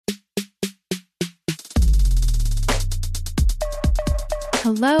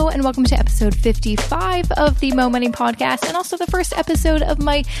Hello, and welcome to episode 55 of the Mo Money Podcast, and also the first episode of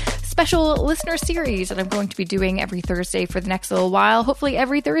my special listener series that I'm going to be doing every Thursday for the next little while. Hopefully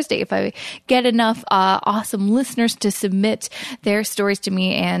every Thursday if I get enough awesome listeners to submit their stories to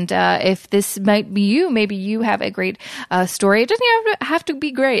me. And if this might be you, maybe you have a great story. It doesn't have to be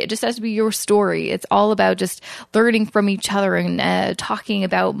great. It just has to be your story. It's all about just learning from each other and talking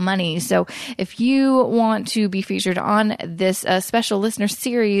about money. So if you want to be featured on this special listener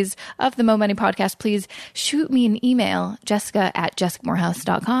series of the Mo Money Podcast, please shoot me an email,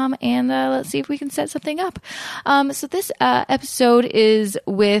 jessica@jessicamorehouse.com, and let's see if we can set something up. So this episode is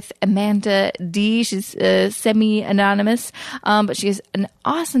with Amanda D. She's semi-anonymous, but she has an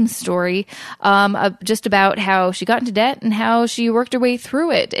awesome story just about how she got into debt and how she worked her way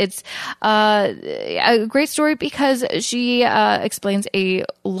through it. It's a great story because she explains a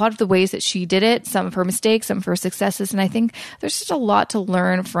lot of the ways that she did it, some of her mistakes, some of her successes, and I think there's just a lot to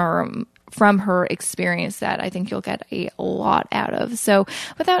learn from her experience that I think you'll get a lot out of. So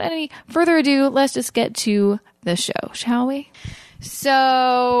without any further ado, let's just get to the show, shall we?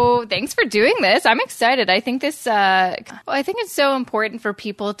 So thanks for doing this. I'm excited. I think this, I think it's so important for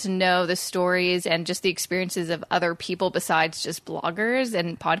people to know the stories and just the experiences of other people besides just bloggers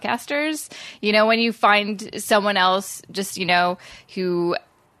and podcasters. You know, when you find someone else just, you know, who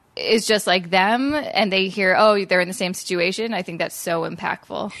is just like them and they hear, oh, they're in the same situation, I think that's so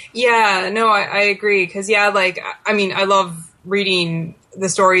impactful. Yeah, no, I agree. Because, yeah, like, I mean, I love reading the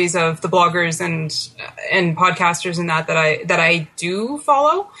stories of the bloggers and podcasters and that I do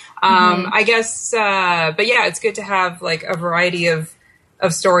follow. I guess, but yeah, it's good to have like a variety of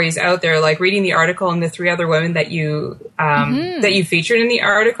stories out there. Like reading the article and the three other women that you that you featured in the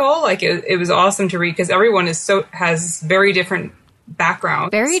article, like it was awesome to read because everyone has very different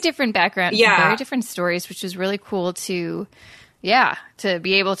backgrounds. Very different backgrounds. Yeah. Very different stories, which is really cool to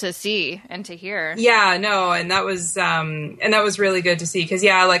be able to see and to hear. Yeah, no, and that was really good to see because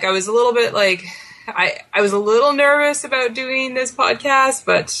like I was a little bit like I was a little nervous about doing this podcast,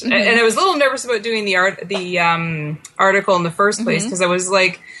 but and I was a little nervous about doing the article in the first place because I was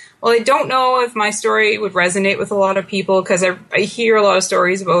like, well, I don't know if my story would resonate with a lot of people because I hear a lot of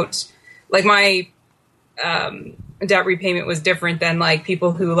stories about like my debt repayment was different than like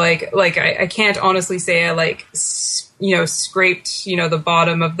people who like I can't honestly say I like scraped the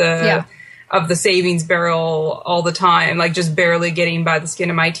bottom of the savings barrel all the time, like just barely getting by the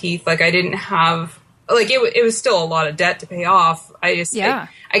skin of my teeth. Like I didn't have like it was still a lot of debt to pay off. I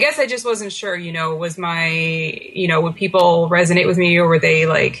guess I just wasn't sure, was my would people resonate with me, or were they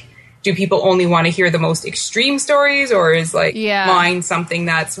like, do people only want to hear the most extreme stories, or is like mine something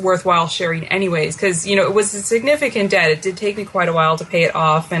that's worthwhile sharing anyways? Because, it was a significant debt. It did take me quite a while to pay it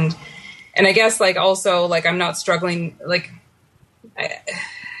off. And I guess like also like I'm not struggling, like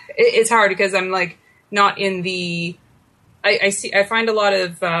it's hard because I'm like not in the, I find a lot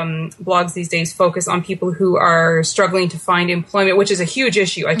of blogs these days focus on people who are struggling to find employment, which is a huge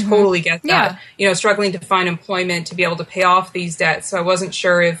issue. I totally get that. Struggling to find employment to be able to pay off these debts. So I wasn't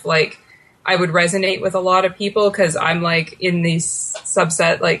sure if like I would resonate with a lot of people because I'm like in these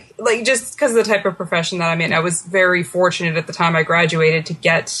subset, like just because of the type of profession that I'm in. I was very fortunate at the time I graduated to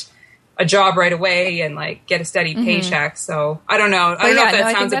get a job right away and like get a steady paycheck. So I don't know. I don't know if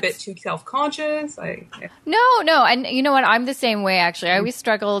that sounds a bit too self-conscious. No. And you know what? I'm the same way, actually. I always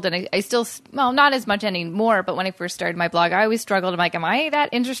struggled, and I still, well, not as much anymore, but when I first started my blog, I always struggled. I'm like, am I that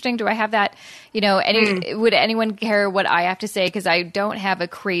interesting? Do I have that, would anyone care what I have to say? Because I don't have a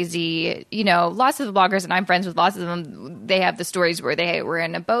crazy, lots of the bloggers, and I'm friends with lots of them, they have the stories where they were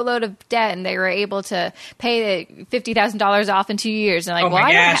in a boatload of debt and they were able to pay $50,000 off in 2 years. And like,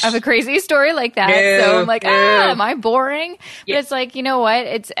 I don't have a crazy story like that. So I'm like, am I boring? But it's like, you know what?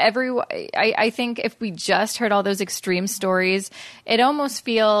 It's I think if we just heard all those extreme stories, it almost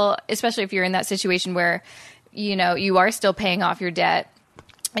feel, especially if you're in that situation where, you are still paying off your debt,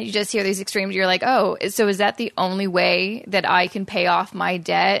 and you just hear these extremes, you're like, oh, so is that the only way that I can pay off my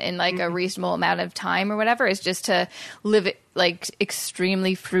debt in like a reasonable amount of time or whatever, is just to live it like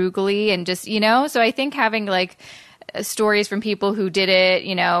extremely frugally and just, so I think having like stories from people who did it,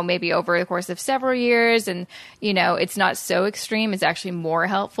 maybe over the course of several years, and, it's not so extreme, is actually more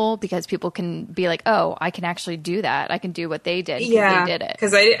helpful because people can be like, oh, I can actually do that. I can do what they did because they did it.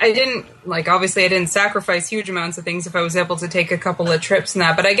 Because I didn't, like, obviously I didn't sacrifice huge amounts of things if I was able to take a couple of trips and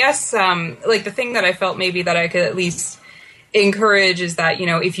that. But I guess, like, the thing that I felt maybe that I could at least encourage is that,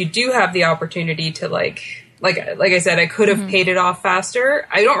 if you do have the opportunity to, like I said, I could have paid it off faster.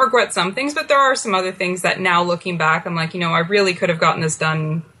 I don't regret some things, but there are some other things that now looking back, I'm like, I really could have gotten this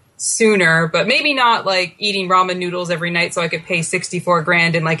done sooner, but maybe not like eating ramen noodles every night so I could pay 64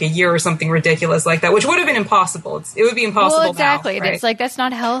 grand in like a year or something ridiculous like that, which would have been impossible. It would be impossible. Well, exactly. Now, right? It's like, that's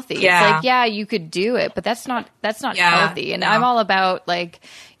not healthy. Yeah. It's like, yeah, you could do it, but that's not healthy. And I'm all about like,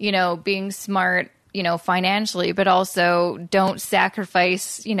 being smart, financially, but also don't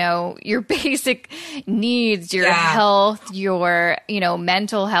sacrifice, your basic needs, your health, your,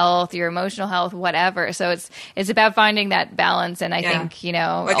 mental health, your emotional health, whatever. So it's about finding that balance. And I think,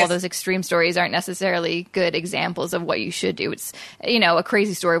 all those extreme stories aren't necessarily good examples of what you should do. It's, a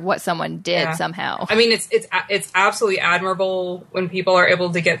crazy story of what someone did somehow. I mean, it's absolutely admirable when people are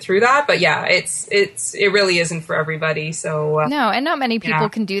able to get through that, but it really isn't for everybody. So no, and not many people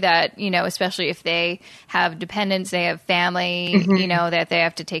can do that, especially if they have dependents, they have family, that they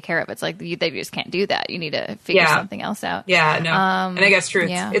have to take care of. It's like they just can't do that. You need to figure something else out. Yeah, no. And I guess true.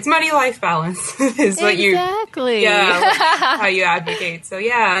 It's money-life balance is what exactly. how you advocate. So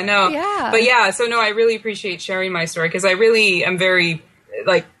I really appreciate sharing my story because I really am very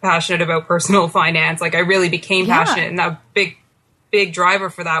passionate about personal finance. Like I really became passionate, and that big driver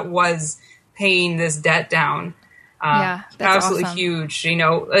for that was paying this debt down. That's absolutely awesome. Huge.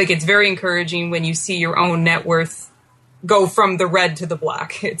 It's very encouraging when you see your own net worth go from the red to the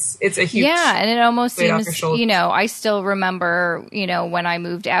black. It's a huge and it almost seems I still remember when I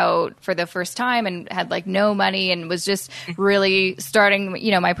moved out for the first time and had no money and was just really starting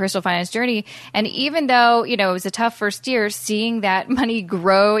my personal finance journey, and even though it was a tough first year, seeing that money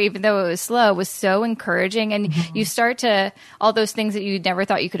grow even though it was slow was so encouraging. And you start to all those things that you never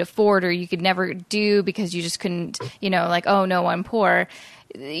thought you could afford or you could never do because you just couldn't oh no, I'm poor.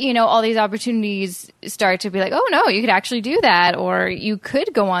 All these opportunities start to be like, oh no, you could actually do that, or you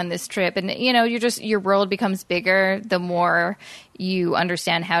could go on this trip. And, your world becomes bigger the more you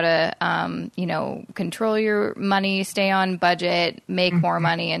understand how to, control your money, stay on budget, make more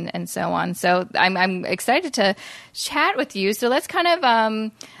money, and so on. So I'm excited to chat with you. So let's kind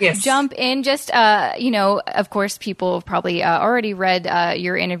of jump in. Just, of course, people have probably already read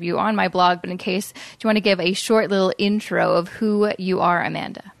your interview on my blog, but in case, do you want to give a short little intro of who you are,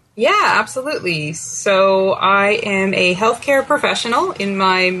 Amanda? Yeah, absolutely. So I am a healthcare professional in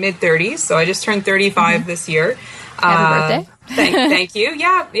my mid-30s. So I just turned 35 this year. Happy birthday. Thank you.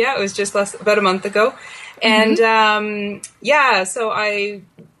 Yeah, it was just about a month ago. And so I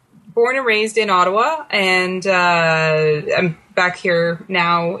born and raised in Ottawa, and I'm back here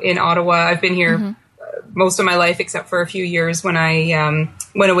now in Ottawa. I've been here most of my life except for a few years when I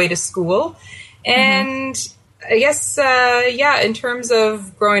went away to school. And I guess, in terms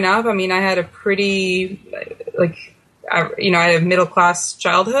of growing up, I mean, I had a pretty, I had a middle-class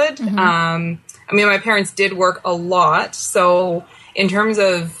childhood. My parents did work a lot. So in terms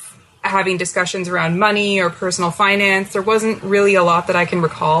of having discussions around money or personal finance, there wasn't really a lot that I can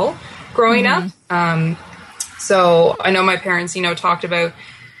recall growing up. So I know my parents, talked about,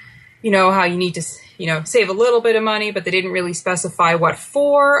 how you need to, save a little bit of money, but they didn't really specify what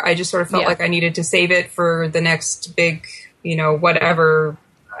for. I just sort of felt like I needed to save it for the next big, whatever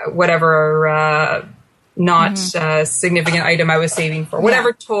not significant item I was saving for,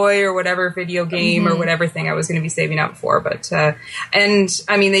 whatever toy or whatever video game or whatever thing I was going to be saving up for. But, and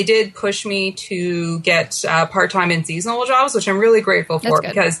I mean, they did push me to get part-time and seasonal jobs, which I'm really grateful for,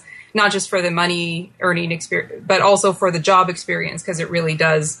 because not just for the money earning experience, but also for the job experience, because it really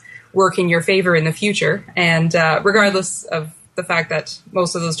does work in your favor in the future. And regardless of the fact that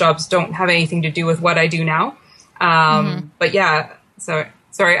most of those jobs don't have anything to do with what I do now. But yeah, so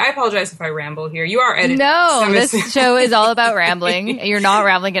sorry, I apologize if I ramble here. You are editing. No, this show is all about rambling. You're not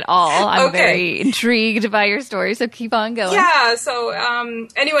rambling at all. I'm very intrigued by your story, so keep on going. Yeah, so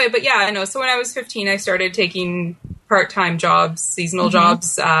anyway, but yeah, I know. So when I was 15, I started taking part-time jobs, seasonal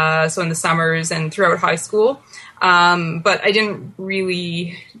jobs, so in the summers and throughout high school. But I didn't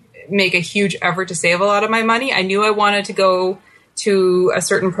really make a huge effort to save a lot of my money. I knew I wanted to go to a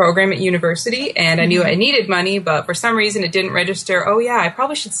certain program at university, and I knew I needed money, but for some reason it didn't register. Oh yeah, I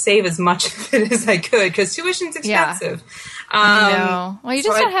probably should save as much of it as I could, because tuition's expensive. I know. Well, you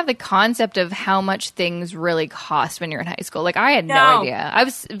just don't have the concept of how much things really cost when you're in high school. Like, I had no idea. I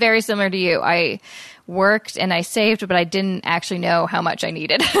was very similar to you. I worked and I saved, but I didn't actually know how much I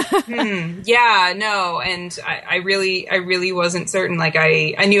needed. Yeah, no. And I really wasn't certain. Like,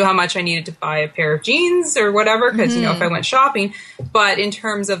 I knew how much I needed to buy a pair of jeans or whatever, because, if I went shopping. But in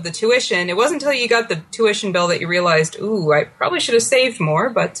terms of the tuition, it wasn't until you got the tuition bill that you realized, ooh, I probably should have saved more.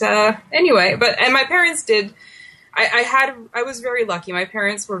 But anyway, and my parents did. I was very lucky. My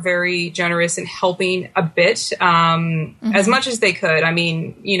parents were very generous in helping a bit, as much as they could. I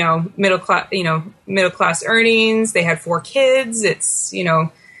mean, middle class earnings. They had 4 kids. It's,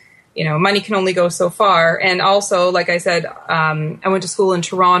 money can only go so far. And also, like I said, I went to school in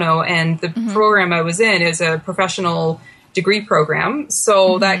Toronto, and the program I was in is a professional degree program.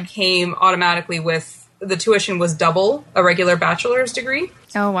 So that came automatically with the tuition was double a regular bachelor's degree.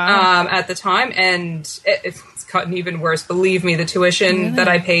 Oh, wow. At the time. And it's gotten even worse. Believe me, the tuition that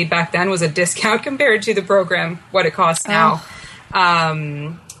I paid back then was a discount compared to the program, what it costs now.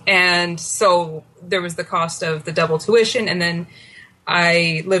 And so there was the cost of the double tuition. And then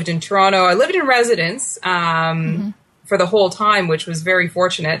I lived in Toronto. I lived in residence for the whole time, which was very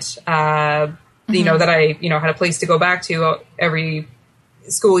fortunate. That I, had a place to go back to every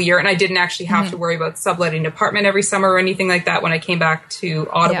school year. And I didn't actually have to worry about subletting apartment every summer or anything like that when I came back to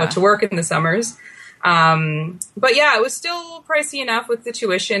Ottawa to work in the summers. But yeah, it was still pricey enough with the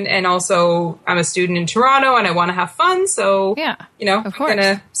tuition. And also I'm a student in Toronto and I want to have fun. So, I'm going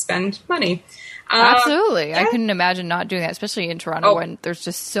to spend money. Absolutely. Yeah. I couldn't imagine not doing that, especially in Toronto when there's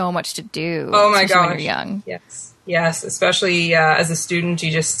just so much to do. Oh my gosh. When you're young. Yes. Especially as a student,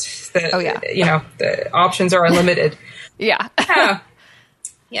 you just, the options are unlimited. Yeah.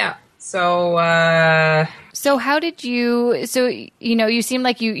 So how did you, you seem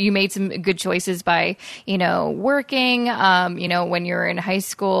like you made some good choices by, working, when you were in high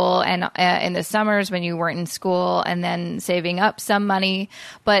school and in the summers when you weren't in school, and then saving up some money.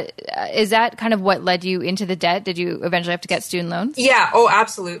 But is that kind of what led you into the debt? Did you eventually have to get student loans? Yeah. Oh,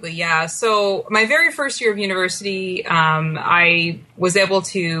 absolutely. Yeah. So my very first year of university, I was able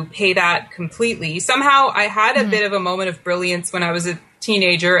to pay that completely. Somehow I had a bit of a moment of brilliance when I was a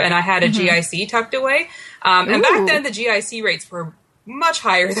teenager and I had a GIC tucked away. And back then the GIC rates were much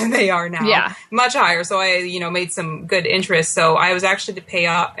higher than they are now. Yeah. Much higher. So I, made some good interest. So I was actually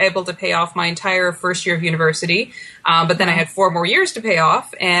able to pay off my entire first year of university. But then I had 4 more years to pay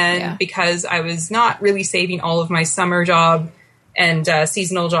off. And because I was not really saving all of my summer job and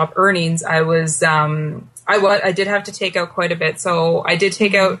seasonal job earnings, I was, I did have to take out quite a bit. So I did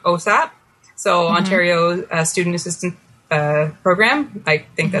take out OSAP. So Ontario Student Assistance program. I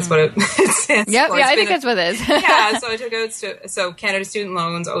think that's what it stands for. Yeah, I think that's what it is. So I took out Canada Student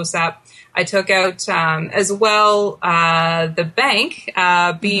Loans, OSAP. I took out as well the bank,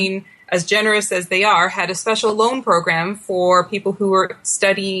 being as generous as they are, had a special loan program for people who were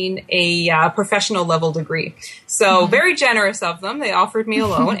studying a professional level degree. So very generous of them. They offered me a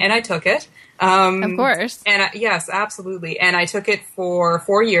loan and I took it. Of course. And yes, absolutely. And I took it for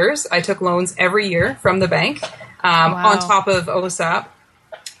 4 years. I took loans every year from the bank. On top of OSAP.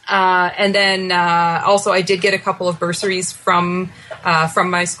 And then also I did get a couple of bursaries from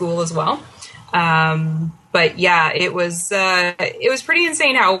my school as well. But yeah, it was pretty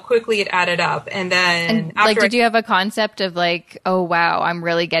insane how quickly it added up. And then did you have a concept of like, oh wow, I'm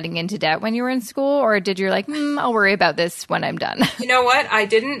really getting into debt when you were in school? Or did you like, I'll worry about this when I'm done? You know what? I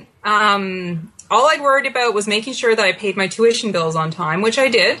didn't. All I worried about was making sure that I paid my tuition bills on time, which I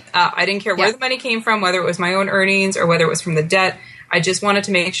did. I didn't care where the money came from, whether it was my own earnings or whether it was from the debt. I just wanted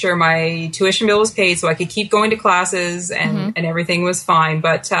to make sure my tuition bill was paid so I could keep going to classes and everything was fine.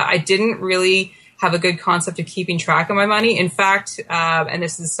 But I didn't really have a good concept of keeping track of my money. In fact, and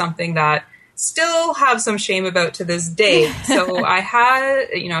this is something that still have some shame about to this day. So I had,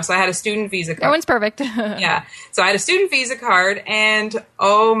 so I had a student visa card. No one's perfect. Yeah. So I had a student visa card and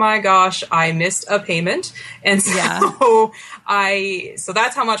oh my gosh, I missed a payment. And so so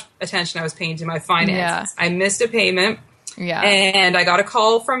that's how much attention I was paying to my finances. I missed a payment. Yeah. And I got a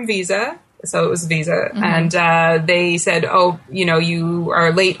call from Visa. So it was Visa. And they said, you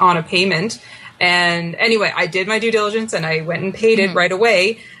are late on a payment. And anyway, I did my due diligence and I went and paid it right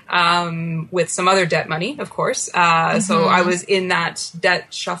away. With some other debt money, of course. So I was in that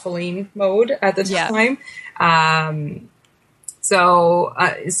debt shuffling mode at the time. So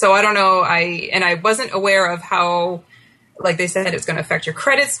I don't know. I wasn't aware of how, like they said, it's going to affect your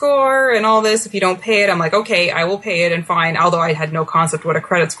credit score and all this. If you don't pay it, I'm like, okay, I will pay it and fine. Although I had no concept what a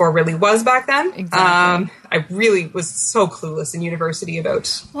credit score really was back then. Exactly. I really was so clueless in university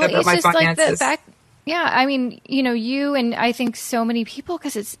about my finances. Like the fact. Yeah, I mean, you and I think so many people,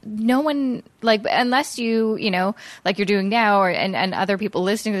 because it's no one, like, unless you, like you're doing now, and other people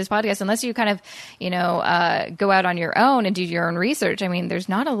listening to this podcast, unless you kind of, go out on your own and do your own research. I mean, there's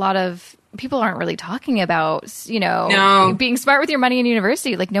not a lot of people aren't really talking about, being smart with your money in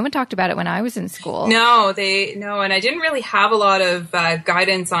university. Like, no one talked about it when I was in school. No, and I didn't really have a lot of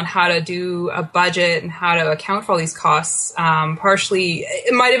guidance on how to do a budget and how to account for all these costs.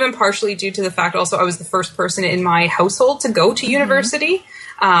 It might have been partially due to the fact also I was the first person in my household to go to university.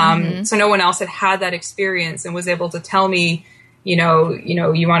 So no one else had that experience and was able to tell me, you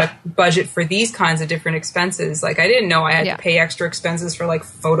want to budget for these kinds of different expenses. Like I didn't know I had to pay extra expenses for like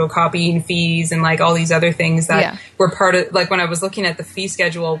photocopying fees and like all these other things that were part of, like when I was looking at the fee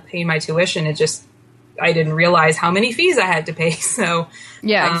schedule, paying my tuition, I didn't realize how many fees I had to pay. So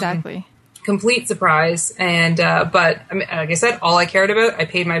exactly. Complete surprise. And, but I mean, like I said, all I cared about, I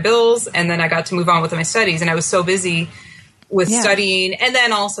paid my bills, and then I got to move on with my studies. And I was so busy with studying and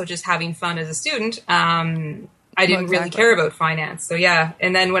then also just having fun as a student. I didn't really care about finance. So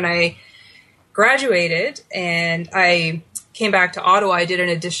and then when I graduated and I came back to Ottawa, I did an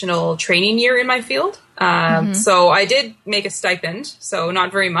additional training year in my field. So I did make a stipend, so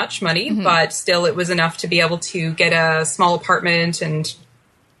not very much money, but still it was enough to be able to get a small apartment and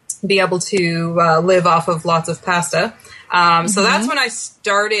be able to live off of lots of pasta. So that's when I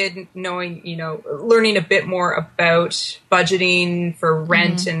started knowing, learning a bit more about budgeting for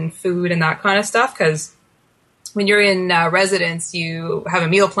rent and food and that kind of stuff. Because when you're in residence, you have a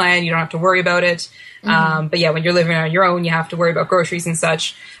meal plan, you don't have to worry about it. But when you're living on your own, you have to worry about groceries and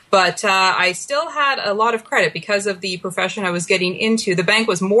such. But I still had a lot of credit because of the profession I was getting into. The bank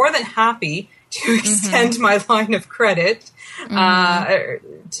was more than happy to extend my line of credit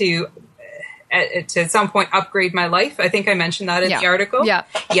to at some point upgrade my life. I think I mentioned that in the article. Yeah.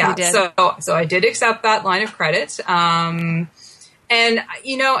 So I did accept that line of credit. And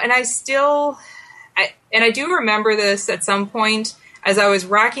I still, I do remember this at some point as I was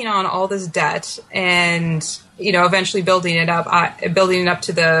racking on all this debt and, eventually building it up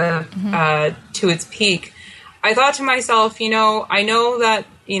to the, to its peak. I thought to myself, I know that,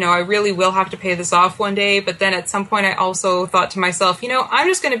 I really will have to pay this off one day. But then at some point I also thought to myself, I'm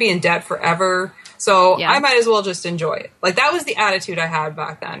just going to be in debt forever. So I might as well just enjoy it. Like that was the attitude I had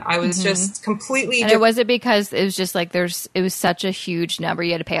back then. I was just completely. And was it because it was just like it was such a huge number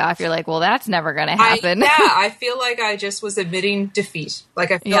you had to pay off? You're like, well, that's never going to happen. I feel like I just was admitting defeat.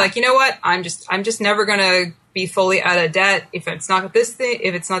 Like I feel like, you know what? I'm just never going to be fully out of debt. If it's not this thing,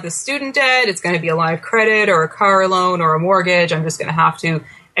 if it's not the student debt, it's going to be a line of credit or a car loan or a mortgage. I'm just going to have to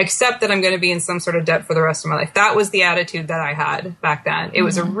accept that I'm going to be in some sort of debt for the rest of my life. That was the attitude that I had back then. It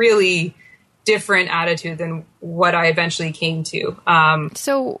was a really different attitude than what I eventually came to.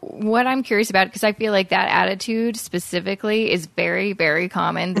 So what I'm curious about, because I feel like that attitude specifically is very, very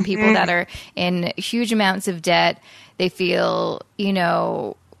common. The people that are in huge amounts of debt, they feel,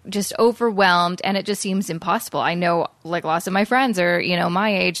 just overwhelmed, and it just seems impossible. I know like lots of my friends are,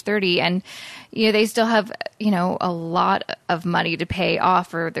 my age, 30, and they still have, a lot of money to pay off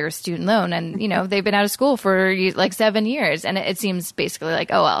for their student loan. And, they've been out of school for like 7 years. And it seems basically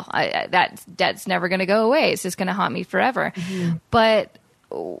like, oh, well, that debt's never going to go away. It's just going to haunt me forever. But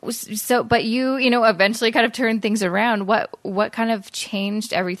you, eventually kind of turned things around. What kind of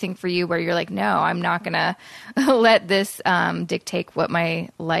changed everything for you where you're like, no, I'm not going to let this dictate what my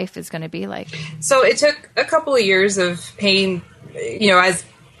life is going to be like? So it took a couple of years of pain, as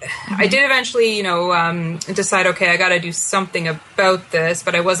I did eventually, decide, okay, I got to do something about this,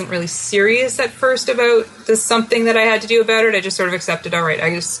 but I wasn't really serious at first about this something that I had to do about it. I just sort of accepted, all right,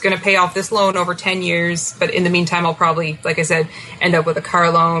 I'm just going to pay off this loan over 10 years. But in the meantime, I'll probably, like I said, end up with a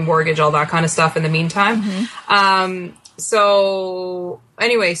car loan, mortgage, all that kind of stuff in the meantime. So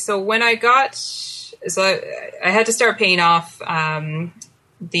anyway, so when I had to start paying off,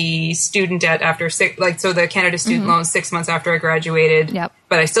 the student debt after the Canada student loan 6 months after I graduated.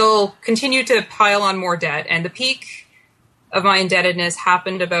 But I still continued to pile on more debt. And the peak of my indebtedness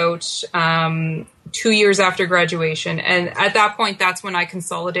happened about 2 years after graduation. And at that point, that's when I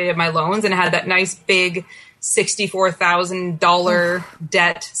consolidated my loans and had that nice big $64,000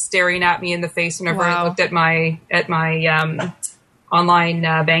 debt staring at me in the face whenever I looked at my online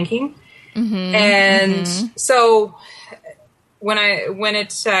banking. So when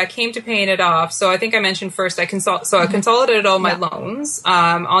it came to paying it off, so I think I mentioned first, I consolidated all my loans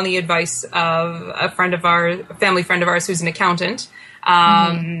on the advice of a family friend of ours who's an accountant.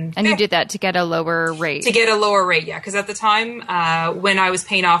 And you did that to get a lower rate? To get a lower rate, yeah. Because at the time, when I was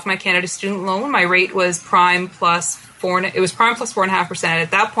paying off my Canada student loan, my rate was prime plus 4.5%. At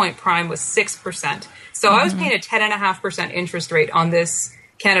that point, prime was 6%. So I was paying a 10.5% interest rate on this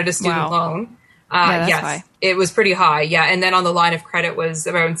Canada student loan. Yes, high. It was pretty high. Yeah. And then on the line of credit was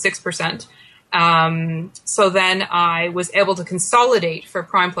around 6%. So then I was able to consolidate for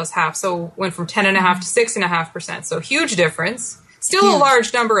prime plus half. So went from 10.5 to 6.5%. So huge difference. Still a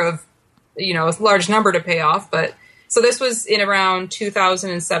large number to pay off. But so this was in around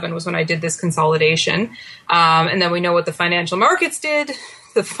 2007 was when I did this consolidation. And then we know what the financial markets did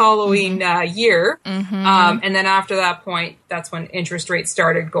the following year. And then after that point, that's when interest rates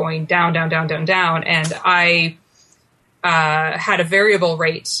started going down. And I had a variable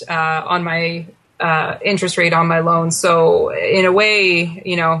rate on my interest rate on my loan. So in a way,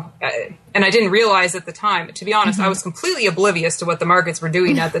 you know, and I didn't realize at the time, to be honest, I was completely oblivious to what the markets were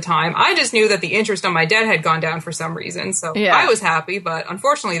doing at the time. I just knew that the interest on my debt had gone down for some reason. So I was happy, but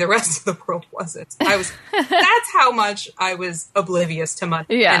unfortunately the rest of the world wasn't. That's how much I was oblivious to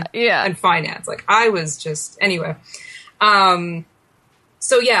money and finance. Like I was just, anyway.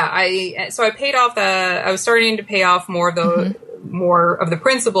 So yeah, I paid off I was starting to pay off more of the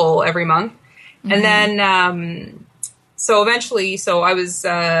principal every month. And then, so eventually, I was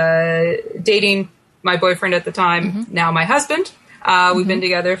dating my boyfriend at the time, now my husband. We've been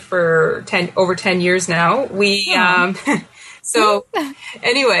together for over 10 years now. So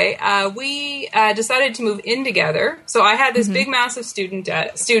anyway, we decided to move in together. So I had this big, massive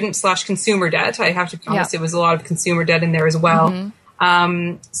student/consumer debt. I have to be honest, it was a lot of consumer debt in there as well.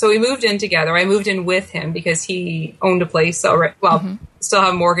 So we moved in together. I moved in with him because he owned a place already. Well, still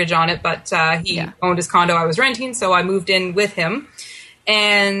have a mortgage on it, but he owned his condo I was renting. So I moved in with him.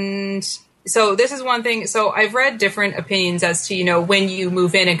 And so this is one thing. So I've read different opinions as to, you know, when you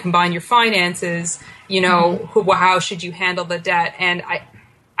move in and combine your finances, you know, how should you handle the debt? And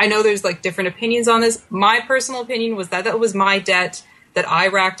I know there's like different opinions on this. My personal opinion was that was my debt that I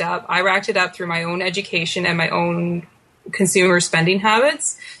racked up. I racked it up through my own education and my own consumer spending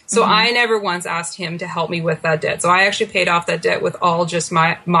habits. So I never once asked him to help me with that debt. So I actually paid off that debt with all just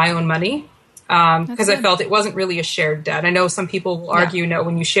my own money. Because I felt it wasn't really a shared debt. I know some people will argue, no,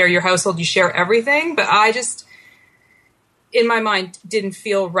 when you share your household, you share everything. But I just, in my mind, didn't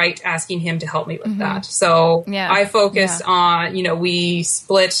feel right asking him to help me with that. So I focused on, you know, we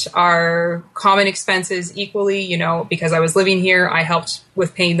split our common expenses equally, you know, because I was living here. I helped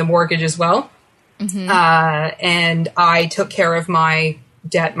with paying the mortgage as well. And I took care of my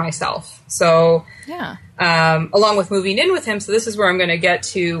debt myself. So, along with moving in with him. So this is where I'm going to get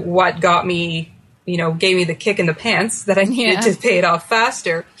to what got me, you know, gave me the kick in the pants that I needed to pay it off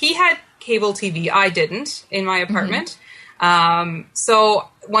faster. He had cable TV. I didn't in my apartment. So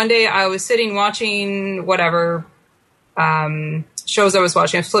one day I was sitting watching whatever, shows I was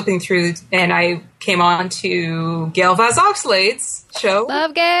watching. I was flipping through and I came on to Gail Vaz-Oxlade's show.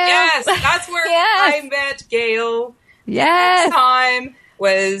 Love Gail. Yes, that's where I met Gail. Yes. The time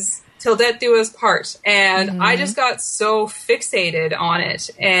was Till Death Do Us Part. And I just got so fixated on it.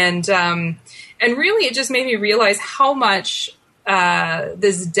 And really it just made me realize how much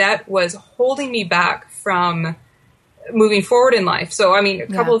this debt was holding me back from moving forward in life. So, I mean, a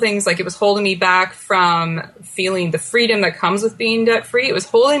couple of things, like it was holding me back from feeling the freedom that comes with being debt free. It was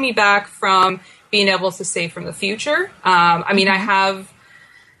holding me back from being able to save from the future. I mean, I have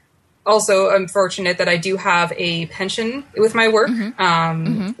also, I'm fortunate that I do have a pension with my work.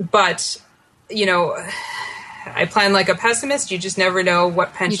 But, you know, I plan like a pessimist. You just never know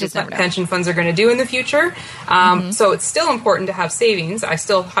what pension funds are going to do in the future. So it's still important to have savings. I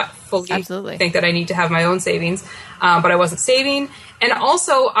still fully think that I need to have my own savings, but I wasn't saving. And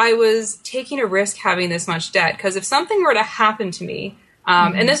also I was taking a risk having this much debt, because if something were to happen to me,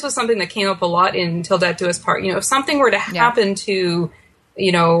 and this was something that came up a lot in Till Death Do Us Part, you know, if something were to happen to,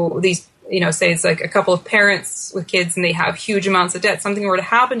 you know, these, you know, say it's like a couple of parents with kids and they have huge amounts of debt, something were to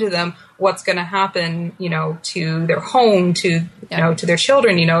happen to them, what's going to happen, you know, to their home, to, you know, to their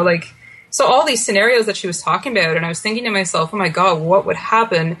children, you know, like, so all these scenarios that she was talking about. And I was thinking to myself, oh my God, what would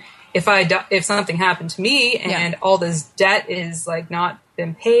happen if if something happened to me and all this debt is like not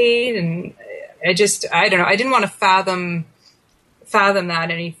been paid? And I don't know. I didn't want to fathom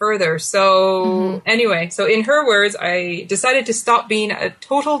that any further. So anyway, so in her words, I decided to stop being a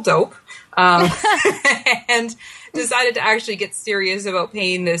total dope, and decided to actually get serious about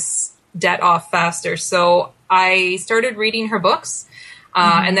paying this debt off faster. So I started reading her books,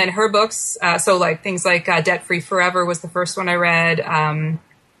 and then her books, so like things like Debt Free Forever was the first one I read,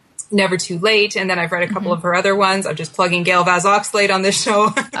 Never Too Late, and then I've read a couple of her other ones. I'm just plugging Gail Vaz-Oxlade on this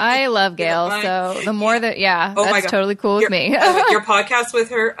show. I love Gail, so the more that, that's totally cool with me. Your podcast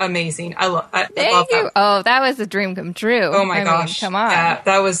with her, amazing. I love that. Oh, that was a dream come true. Oh my gosh. Come on. Yeah,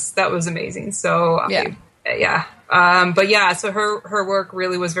 that was amazing. So, but yeah, so her work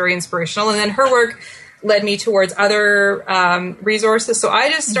really was very inspirational. And then her work led me towards other resources. So I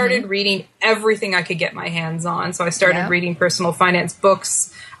just started reading everything I could get my hands on. So I started reading personal finance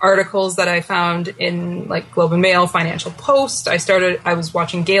books, articles that I found in like Globe and Mail, Financial Post. I was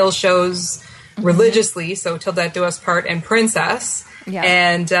watching Gail shows religiously. So Till Death Do Us Part and Princess. Yeah.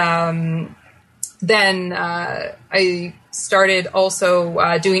 And then I started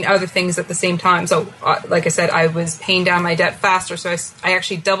also doing other things at the same time. So like I said, I was paying down my debt faster. So I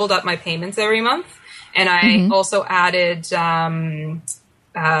actually doubled up my payments every month. And I also added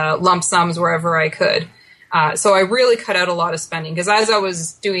lump sums wherever I could. So I really cut out a lot of spending, because as I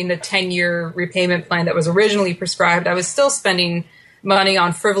was doing the 10-year repayment plan that was originally prescribed, I was still spending money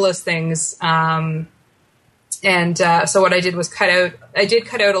on frivolous things. So what I did was cut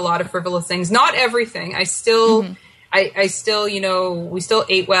out a lot of frivolous things. Not everything. I still, I still, we still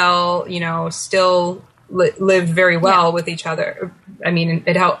ate well, still lived very well with each other. I mean,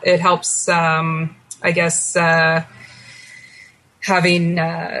 it helps, I guess, having,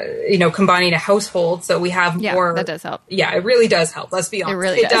 combining a household. So we have more. That does help. Yeah, it really does help. Let's be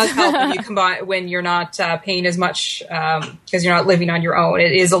honest. It does help when you combine, when you're not paying as much, because you're not living on your own.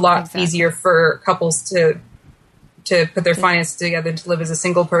 It is a lot easier for couples to put their finances together, to live as a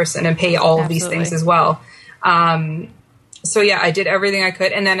single person and pay all of these things as well. So yeah, I did everything I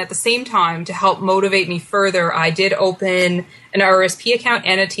could. And then at the same time, to help motivate me further, I did open an RSP account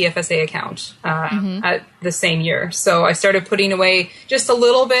and a TFSA account at the same year. So I started putting away just a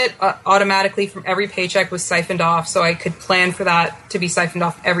little bit automatically from every paycheck was siphoned off. So I could plan for that to be siphoned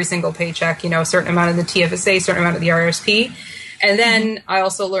off every single paycheck, a certain amount of the TFSA, a certain amount of the RSP. And then I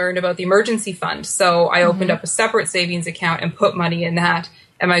also learned about the emergency fund. So I opened up a separate savings account and put money in that.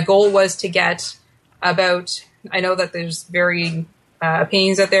 And my goal was to get about, I know that there's varying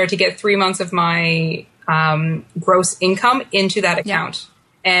opinions out there, to get 3 months of my gross income into that account.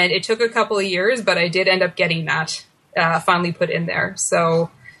 Yeah. And it took a couple of years, but I did end up getting that finally put in there. So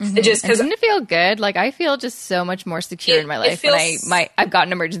it just, because doesn't it feel good? Like, I feel just so much more secure in my life when I've got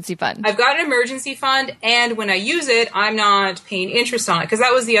an emergency fund. I've got an emergency fund, and when I use it, I'm not paying interest on it, because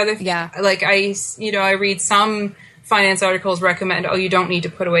that was the other thing. Yeah. Like, I read some finance articles recommend, you don't need to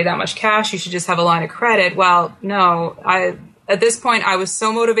put away that much cash, you should just have a line of credit. Well, no, at this point, I was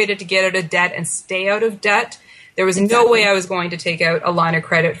so motivated to get out of debt and stay out of debt. There was no way I was going to take out a line of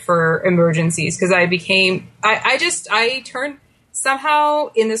credit for emergencies, because I turned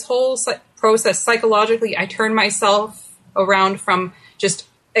somehow in this whole process psychologically, I turned myself around from just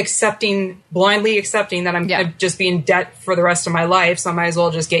blindly accepting that I'm going to just be in debt for the rest of my life, so I might as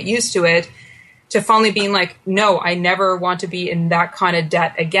well just get used to it, to finally being like, no, I never want to be in that kind of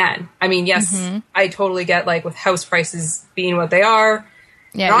debt again. I mean, yes, I totally get, like, with house prices being what they are.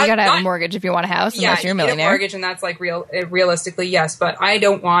 Yeah, you got to have a mortgage if you want a house, unless you're a millionaire. Yeah, a mortgage, and that's like realistically, yes. But I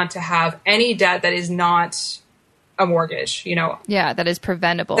don't want to have any debt that is not a mortgage, Yeah, that is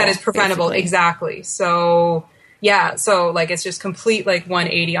preventable. Basically. Exactly. So, yeah, so, like, it's just complete, like,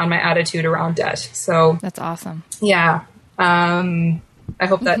 180 on my attitude around debt. So that's awesome. Yeah. I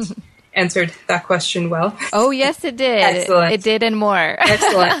hope that answered that question well. Oh, yes, it did. Excellent. It did, and more.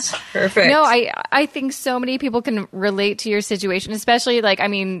 Excellent. Perfect. No, I think so many people can relate to your situation, especially, like, I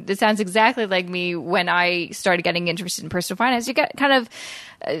mean, this sounds exactly like me when I started getting interested in personal finance. You get kind of,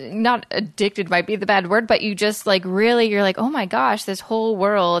 not addicted might be the bad word, but you just, like, really, you're like, oh my gosh, this whole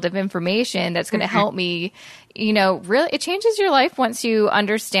world of information that's going to help me, really, it changes your life once you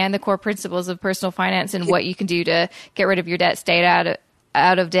understand the core principles of personal finance and what you can do to get rid of your debt, stay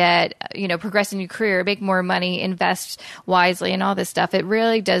out of debt, progress in your career, make more money, invest wisely, and all this stuff. It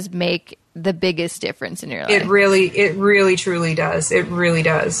really does make the biggest difference in your life. It really truly does. It really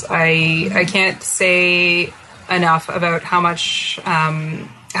does. I can't say enough about how much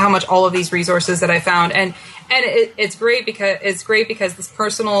all of these resources that I found, and it's great because this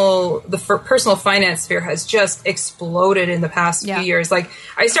personal finance sphere has just exploded in the past few years. Like,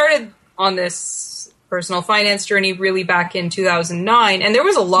 I started on this personal finance journey really back in 2009, and there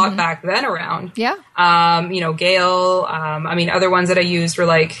was a lot back then around. Yeah. Gail, other ones that I used were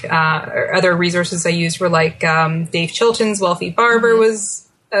like, other resources I used were like, Dave Chilton's Wealthy Barber was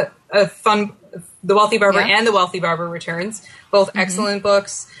a fun, The Wealthy Barber and The Wealthy Barber Returns, both excellent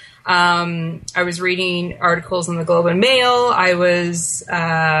books. I was reading articles in the Globe and Mail. I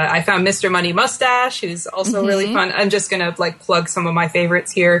found Mr. Money Mustache, who's also really fun. I'm just going to, like, plug some of my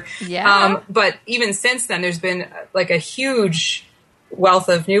favorites here. Yeah. But even since then, there's been, like, a huge wealth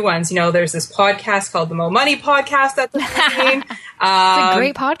of new ones. There's this podcast called the Mo Money Podcast that's amazing. It's a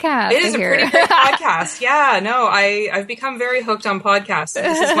great podcast. It is a pretty great podcast. Yeah, no, I've become very hooked on podcasts.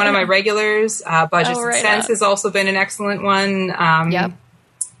 This is one of my regulars. Budgets and Cents has also been an excellent one. Yep.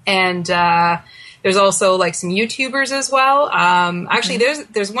 And there's also, like, some YouTubers as well. Actually,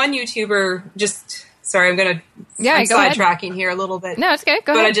 there's one YouTuber. Sorry, I'm sidetracking here a little bit. No, it's okay.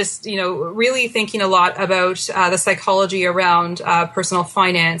 Go ahead. But I just, really thinking a lot about the psychology around personal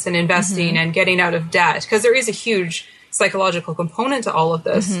finance and investing and getting out of debt, because there is a huge psychological component to all of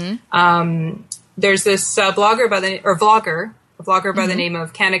this. There's this vlogger by the name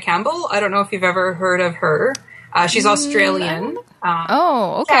of Canna Campbell. I don't know if you've ever heard of her. She's Australian. Okay.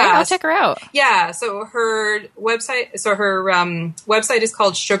 Yeah, I'll check her out. Yeah. So her website is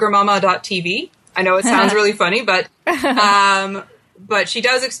called sugarmama.tv. I know it sounds really funny, but she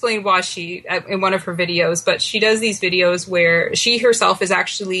does explain why in one of her videos, but she does these videos where she herself is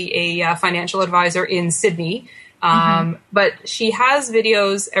actually a financial advisor in Sydney. But she has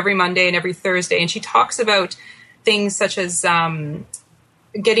videos every Monday and every Thursday, and she talks about things such as there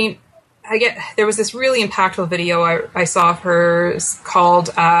was this really impactful video I saw of hers called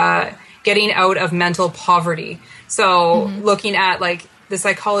Getting Out of Mental Poverty. So looking at like the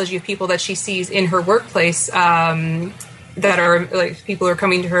psychology of people that she sees in her workplace, that are like people who are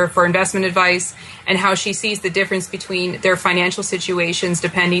coming to her for investment advice, and how she sees the difference between their financial situations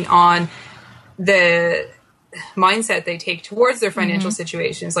depending on the mindset they take towards their financial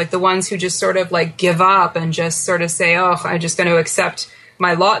situations. Like the ones who just sort of like give up and just sort of say, oh, I'm just going to accept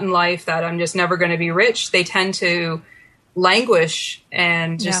my lot in life, that I'm just never going to be rich. They tend to languish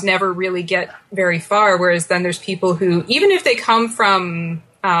and just never really get very far. Whereas then there's people who, even if they come from,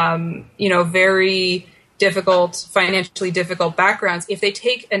 very financially difficult backgrounds, if they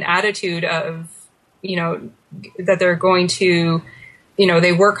take an attitude of, that they're going to,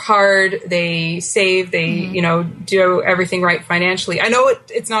 they work hard, they save, they, do everything right financially. I know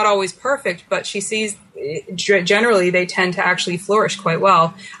it's not always perfect, but she sees generally they tend to actually flourish quite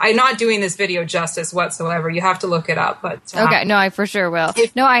well. I'm not doing this video justice whatsoever. You have to look it up. But okay, no, I for sure will.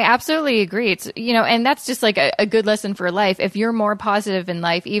 No, I absolutely agree. It's, and that's just like a good lesson for life. If you're more positive in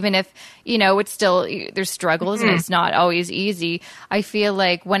life, even if, it's still, there's struggles and it's not always easy. I feel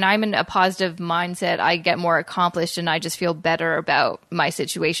like when I'm in a positive mindset, I get more accomplished and I just feel better about my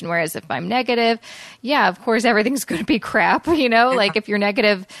situation. Whereas if I'm negative, of course, everything's going to be crap, like if you're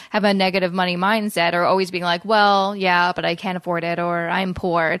negative, have a negative money mindset, or always being like, well, yeah, but I can't afford it, or I'm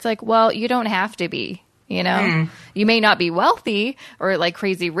poor. It's like, well, you don't have to be, You may not be wealthy or like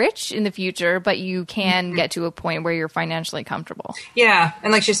crazy rich in the future, but you can get to a point where you're financially comfortable. Yeah.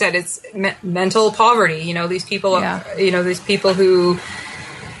 And like she said, it's mental poverty. These people, these people who,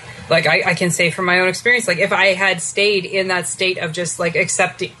 like I can say from my own experience, like if I had stayed in that state of just like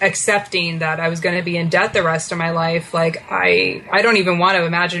accepting that I was going to be in debt the rest of my life, like I don't even want to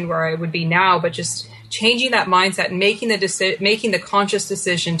imagine where I would be now, but just changing that mindset and making the conscious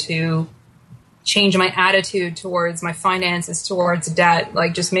decision to change my attitude towards my finances, towards debt,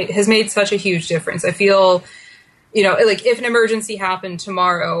 like has made such a huge difference. I feel, like if an emergency happened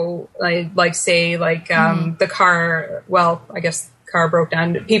tomorrow, the car, well, I guess car broke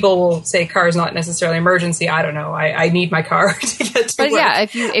down. People will say car is not necessarily an emergency. I don't know. I need my car to get to work. Yeah,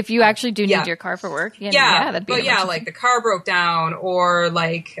 if you actually do need your car for work, that'd be. But like the car broke down, or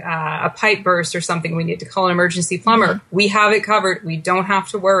like a pipe burst or something, we need to call an emergency plumber. We have it covered. We don't have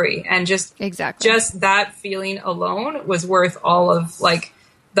to worry. And just that feeling alone was worth all of like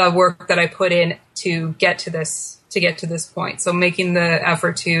the work that I put in to get to this point. So making the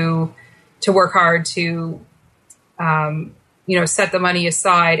effort to work hard to set the money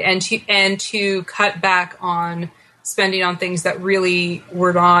aside and to cut back on spending on things that really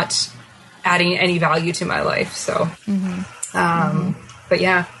were not adding any value to my life. So, but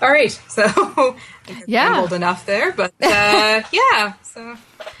yeah. All right. So I'm old enough there, but so.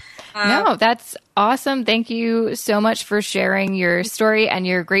 No, that's awesome. Thank you so much for sharing your story and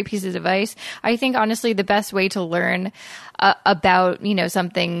your great pieces of advice. I think honestly, the best way to learn about,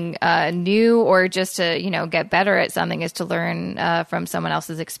 something new, or just to, get better at something, is to learn from someone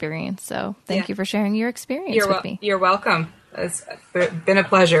else's experience. So thank you for sharing your experience with me. You're welcome. It's been a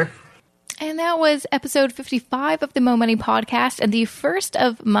pleasure. And that was episode 55 of the Mo Money Podcast, and the first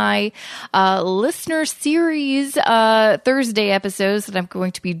of my listener series Thursday episodes that I'm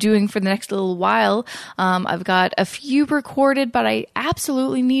going to be doing for the next little while. I've got a few recorded, but I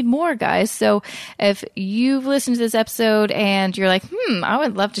absolutely need more, guys. So if you've listened to this episode and you're like, I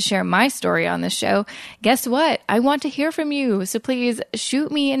would love to share my story on this show, guess what? I want to hear from you. So please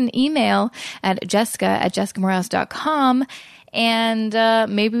shoot me an email at jessica@jessicamorales.com. And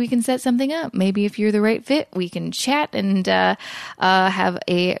maybe we can set something up. Maybe if you're the right fit, we can chat and have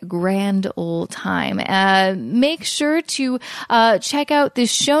a grand old time. Make sure to check out the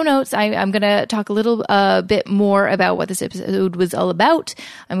show notes. I'm going to talk a little bit more about what this episode was all about.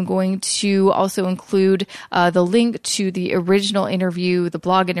 I'm going to also include the link to the original interview, the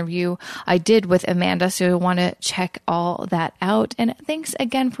blog interview I did with Amanda. So you'll want to check all that out. And thanks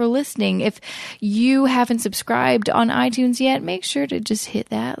again for listening. If you haven't subscribed on iTunes yet, make sure to just hit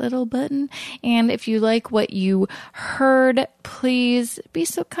that little button. And if you like what you heard, please be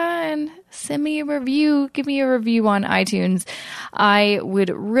so kind send me a review. Give me a review on iTunes. I would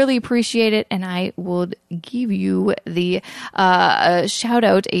really appreciate it, and I would give you the a shout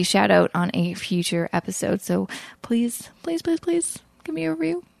out on a future episode. So please give me a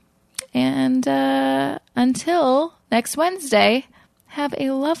review. And until next Wednesday, have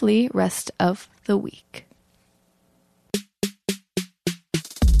a lovely rest of the week.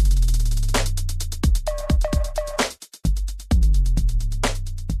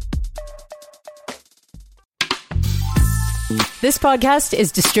 This podcast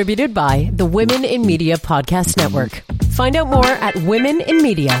is distributed by the Women in Media Podcast Network. Find out more at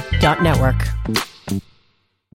womeninmedia.network.